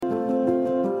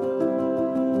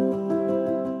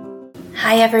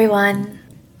Hi, everyone.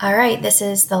 All right, this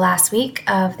is the last week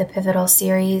of the Pivotal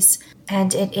series,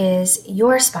 and it is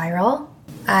your spiral.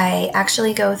 I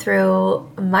actually go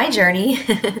through my journey,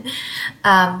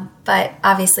 but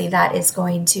obviously that is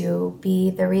going to be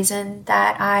the reason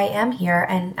that I am here,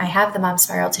 and I have the mom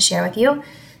spiral to share with you.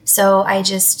 So I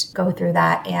just go through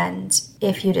that, and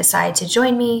if you decide to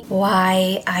join me,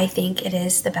 why I think it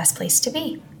is the best place to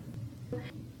be.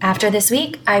 After this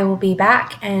week, I will be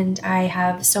back and I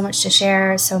have so much to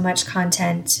share, so much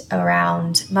content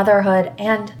around motherhood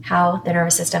and how the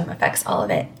nervous system affects all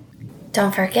of it.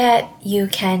 Don't forget, you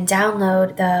can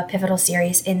download the Pivotal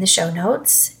series in the show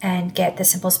notes and get the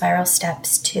Simple Spiral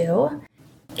steps too.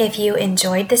 If you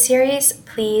enjoyed the series,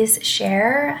 please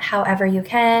share however you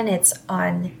can. It's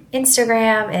on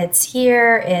Instagram, it's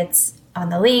here, it's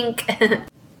on the link.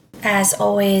 As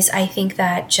always, I think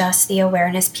that just the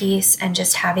awareness piece and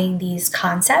just having these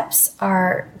concepts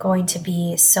are going to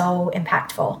be so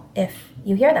impactful if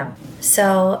you hear them.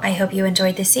 So I hope you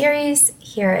enjoyed this series.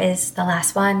 Here is the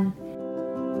last one.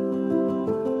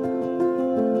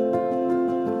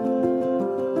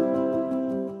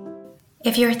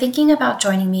 If you're thinking about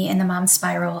joining me in the Mom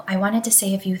Spiral, I wanted to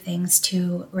say a few things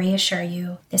to reassure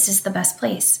you this is the best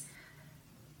place.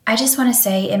 I just want to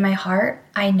say in my heart,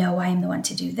 I know I'm the one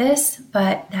to do this,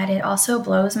 but that it also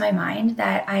blows my mind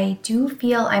that I do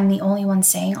feel I'm the only one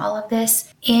saying all of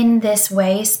this in this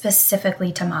way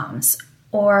specifically to moms.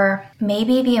 Or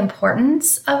maybe the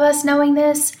importance of us knowing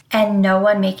this and no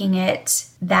one making it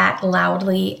that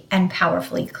loudly and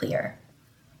powerfully clear.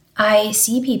 I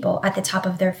see people at the top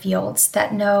of their fields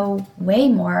that know way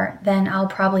more than I'll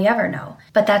probably ever know,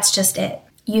 but that's just it.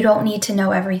 You don't need to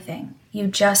know everything. You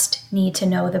just need to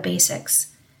know the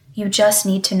basics. You just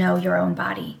need to know your own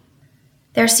body.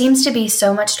 There seems to be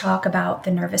so much talk about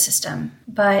the nervous system,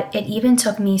 but it even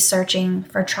took me searching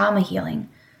for trauma healing.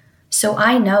 So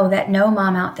I know that no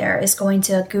mom out there is going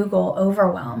to Google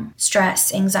overwhelm,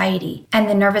 stress, anxiety, and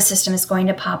the nervous system is going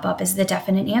to pop up as the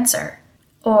definite answer.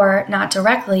 Or not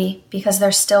directly, because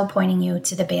they're still pointing you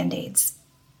to the Band-Aids.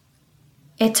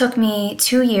 It took me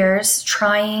 2 years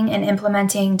trying and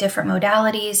implementing different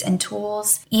modalities and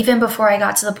tools, even before I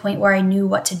got to the point where I knew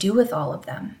what to do with all of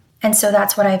them. And so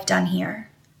that's what I've done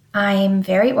here. I'm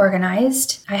very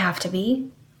organized. I have to be.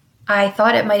 I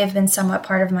thought it might have been somewhat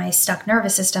part of my stuck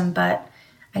nervous system, but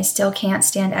I still can't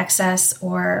stand excess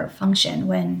or function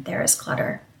when there is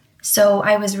clutter. So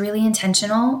I was really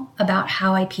intentional about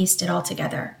how I pieced it all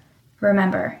together.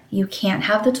 Remember, you can't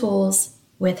have the tools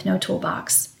with no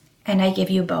toolbox. And I give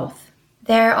you both.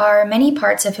 There are many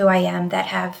parts of who I am that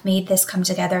have made this come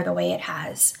together the way it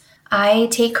has. I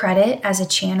take credit as a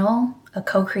channel, a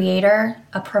co-creator,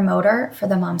 a promoter for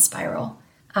the Mom Spiral.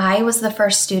 I was the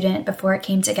first student before it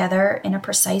came together in a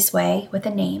precise way with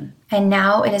a name, and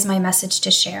now it is my message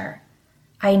to share.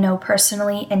 I know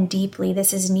personally and deeply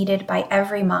this is needed by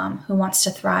every mom who wants to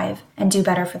thrive and do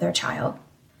better for their child.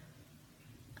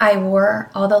 I wore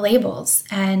all the labels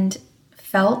and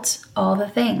felt all the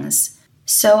things.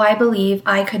 So I believe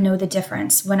I could know the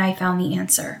difference when I found the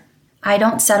answer. I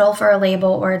don't settle for a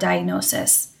label or a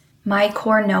diagnosis. My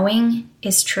core knowing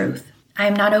is truth.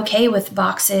 I'm not okay with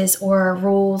boxes or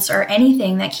rules or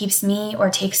anything that keeps me or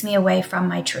takes me away from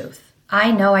my truth.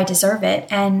 I know I deserve it,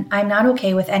 and I'm not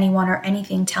okay with anyone or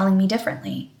anything telling me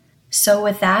differently. So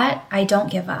with that, I don't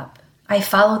give up. I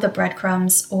follow the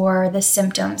breadcrumbs or the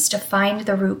symptoms to find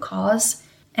the root cause,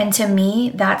 and to me,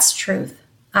 that's truth.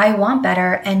 I want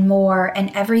better and more and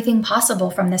everything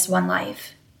possible from this one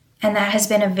life. And that has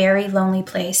been a very lonely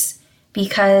place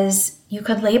because you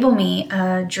could label me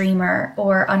a dreamer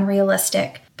or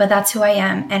unrealistic, but that's who I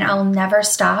am, and I'll never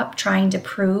stop trying to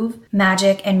prove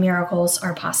magic and miracles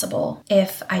are possible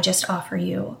if I just offer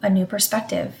you a new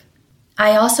perspective.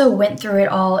 I also went through it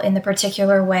all in the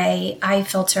particular way I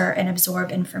filter and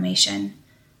absorb information.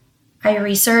 I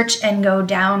research and go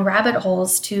down rabbit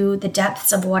holes to the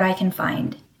depths of what I can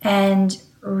find and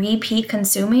repeat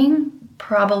consuming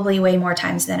probably way more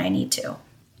times than I need to.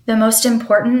 The most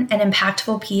important and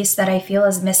impactful piece that I feel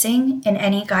is missing in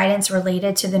any guidance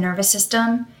related to the nervous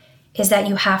system is that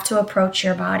you have to approach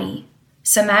your body.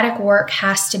 Somatic work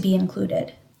has to be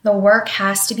included. The work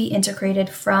has to be integrated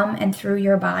from and through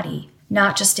your body,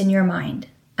 not just in your mind.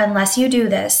 Unless you do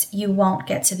this, you won't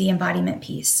get to the embodiment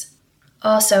piece.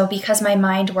 Also, because my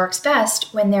mind works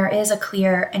best when there is a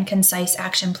clear and concise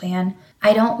action plan,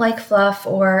 I don't like fluff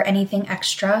or anything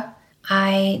extra.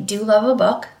 I do love a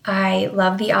book. I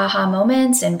love the aha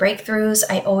moments and breakthroughs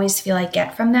I always feel I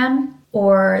get from them,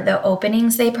 or the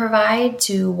openings they provide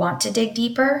to want to dig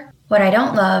deeper. What I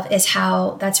don't love is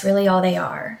how that's really all they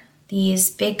are.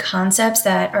 these big concepts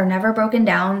that are never broken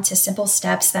down to simple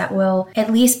steps that will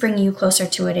at least bring you closer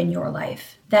to it in your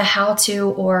life. The how to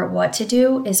or what to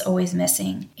do is always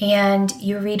missing. And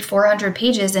you read 400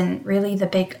 pages and really the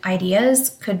big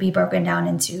ideas could be broken down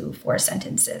into 4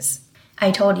 sentences.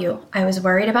 I told you, I was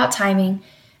worried about timing,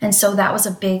 and so that was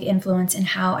a big influence in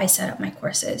how I set up my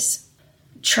courses.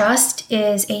 Trust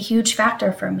is a huge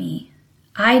factor for me.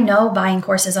 I know buying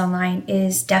courses online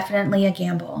is definitely a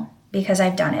gamble because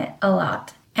I've done it a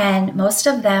lot, and most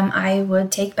of them I would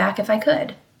take back if I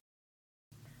could.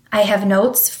 I have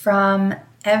notes from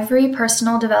every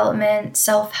personal development,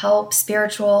 self-help,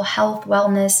 spiritual, health,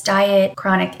 wellness, diet,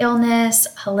 chronic illness,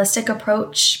 holistic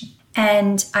approach,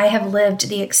 and I have lived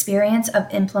the experience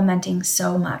of implementing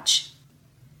so much.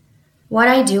 What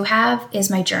I do have is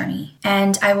my journey,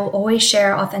 and I will always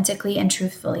share authentically and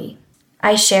truthfully.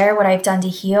 I share what I've done to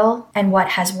heal and what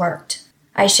has worked.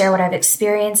 I share what I've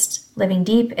experienced living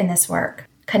deep in this work,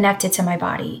 connected to my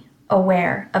body,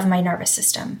 aware of my nervous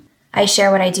system. I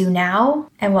share what I do now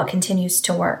and what continues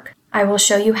to work. I will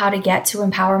show you how to get to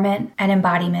empowerment and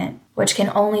embodiment, which can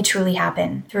only truly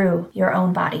happen through your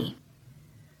own body.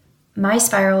 My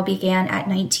spiral began at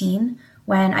 19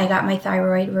 when I got my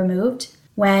thyroid removed,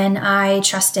 when I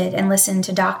trusted and listened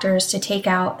to doctors to take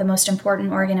out the most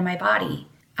important organ in my body.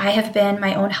 I have been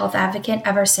my own health advocate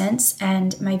ever since,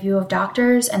 and my view of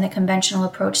doctors and the conventional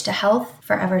approach to health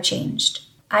forever changed.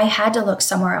 I had to look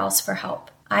somewhere else for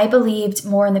help. I believed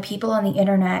more in the people on the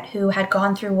internet who had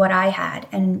gone through what I had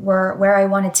and were where I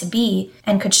wanted to be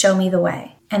and could show me the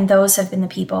way. And those have been the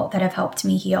people that have helped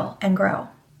me heal and grow.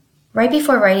 Right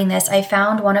before writing this, I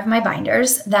found one of my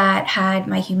binders that had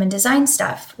my human design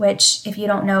stuff, which, if you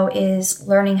don't know, is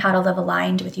learning how to live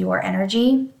aligned with your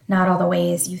energy, not all the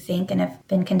ways you think and have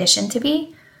been conditioned to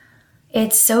be.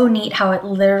 It's so neat how it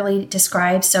literally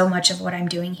describes so much of what I'm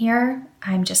doing here.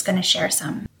 I'm just going to share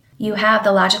some. You have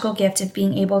the logical gift of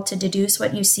being able to deduce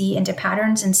what you see into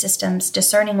patterns and systems,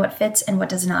 discerning what fits and what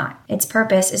does not. Its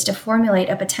purpose is to formulate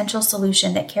a potential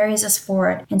solution that carries us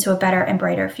forward into a better and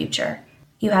brighter future.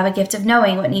 You have a gift of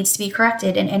knowing what needs to be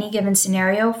corrected in any given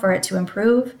scenario for it to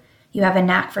improve. You have a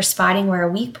knack for spotting where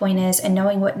a weak point is and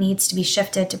knowing what needs to be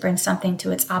shifted to bring something to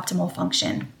its optimal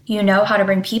function. You know how to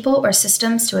bring people or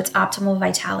systems to its optimal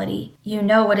vitality. You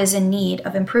know what is in need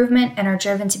of improvement and are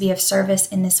driven to be of service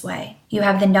in this way. You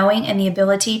have the knowing and the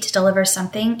ability to deliver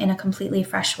something in a completely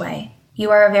fresh way.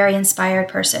 You are a very inspired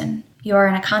person. You are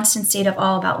in a constant state of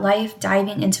awe about life,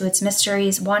 diving into its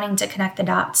mysteries, wanting to connect the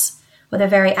dots. With a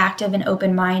very active and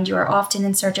open mind, you are often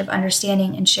in search of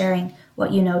understanding and sharing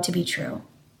what you know to be true.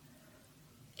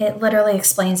 It literally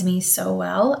explains me so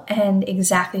well and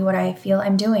exactly what I feel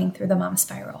I'm doing through the Mom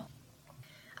Spiral.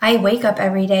 I wake up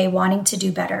every day wanting to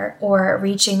do better or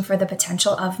reaching for the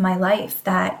potential of my life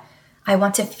that I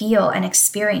want to feel and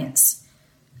experience.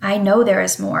 I know there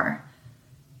is more.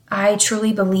 I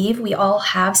truly believe we all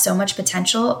have so much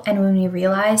potential, and when we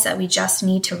realize that we just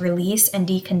need to release and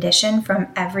decondition from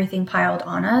everything piled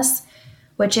on us,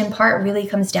 which in part really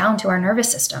comes down to our nervous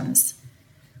systems,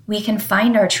 we can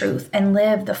find our truth and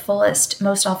live the fullest,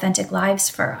 most authentic lives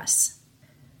for us.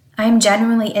 I'm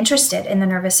genuinely interested in the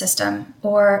nervous system,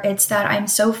 or it's that I'm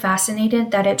so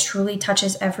fascinated that it truly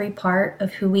touches every part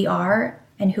of who we are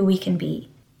and who we can be.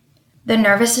 The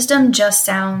nervous system just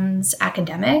sounds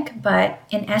academic, but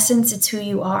in essence, it's who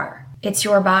you are. It's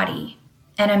your body.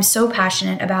 And I'm so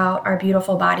passionate about our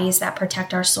beautiful bodies that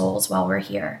protect our souls while we're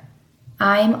here.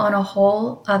 I'm on a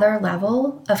whole other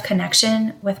level of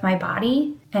connection with my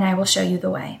body, and I will show you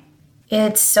the way.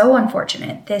 It's so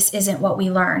unfortunate this isn't what we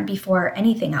learn before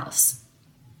anything else.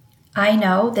 I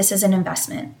know this is an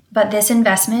investment, but this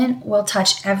investment will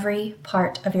touch every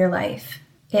part of your life.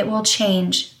 It will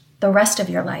change the rest of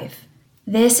your life.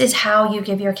 This is how you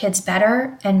give your kids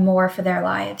better and more for their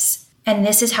lives. And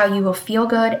this is how you will feel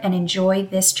good and enjoy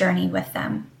this journey with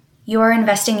them. You are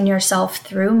investing in yourself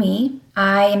through me.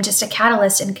 I am just a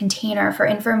catalyst and container for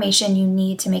information you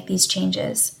need to make these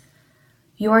changes.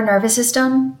 Your nervous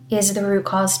system is the root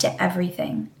cause to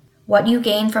everything. What you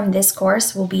gain from this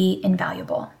course will be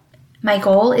invaluable. My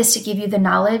goal is to give you the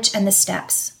knowledge and the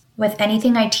steps. With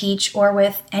anything I teach or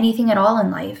with anything at all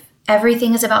in life,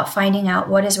 everything is about finding out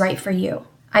what is right for you.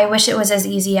 I wish it was as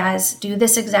easy as do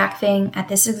this exact thing at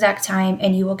this exact time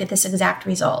and you will get this exact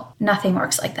result. Nothing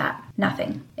works like that.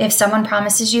 Nothing. If someone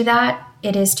promises you that,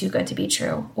 it is too good to be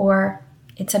true, or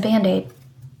it's a Band-Aid.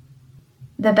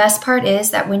 The best part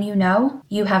is that when you know,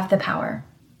 you have the power.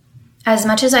 As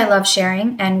much as I love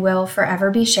sharing and will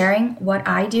forever be sharing what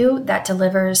I do that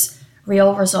delivers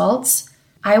real results,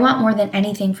 I want more than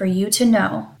anything for you to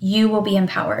know you will be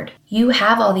empowered. You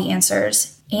have all the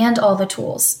answers and all the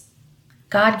tools.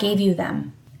 God gave you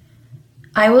them.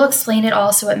 I will explain it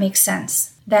all so it makes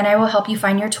sense. Then I will help you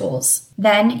find your tools.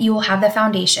 Then you will have the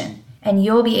foundation, and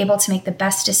you will be able to make the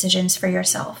best decisions for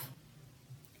yourself.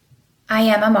 I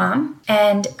am a mom,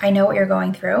 and I know what you're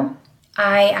going through.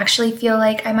 I actually feel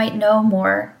like I might know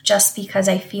more just because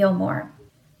I feel more.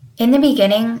 In the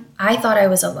beginning, I thought I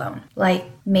was alone, like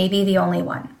maybe the only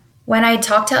one. When I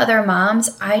talked to other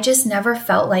moms, I just never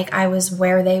felt like I was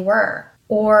where they were,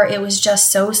 or it was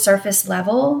just so surface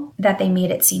level that they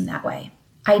made it seem that way.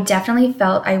 I definitely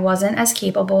felt I wasn't as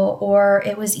capable, or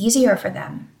it was easier for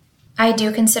them. I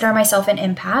do consider myself an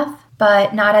empath,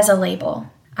 but not as a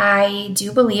label. I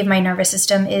do believe my nervous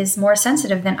system is more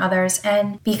sensitive than others,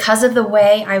 and because of the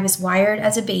way I was wired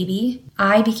as a baby,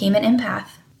 I became an empath.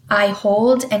 I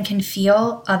hold and can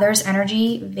feel others'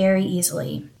 energy very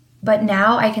easily, but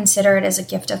now I consider it as a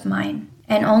gift of mine,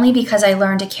 and only because I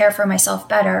learned to care for myself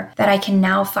better that I can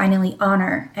now finally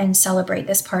honor and celebrate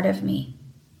this part of me.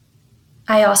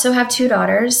 I also have 2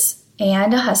 daughters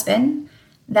and a husband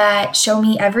that show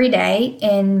me every day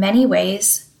in many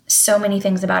ways so many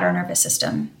things about our nervous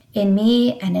system, in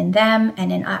me and in them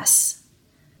and in us.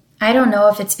 I don't know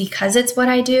if it's because it's what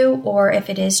I do or if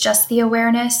it is just the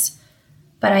awareness,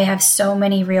 but I have so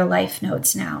many real life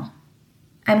notes now.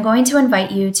 I'm going to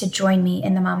invite you to join me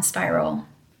in the Mom Spiral,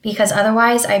 because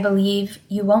otherwise I believe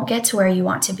you won't get to where you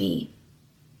want to be.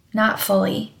 Not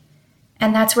fully.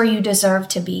 And that's where you deserve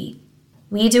to be.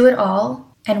 We do it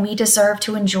all, and we deserve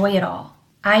to enjoy it all.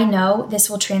 I know this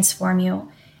will transform you,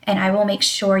 and I will make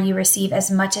sure you receive as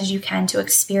much as you can to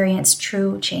experience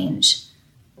true change.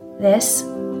 This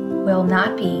will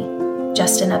not be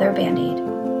just another Band-Aid.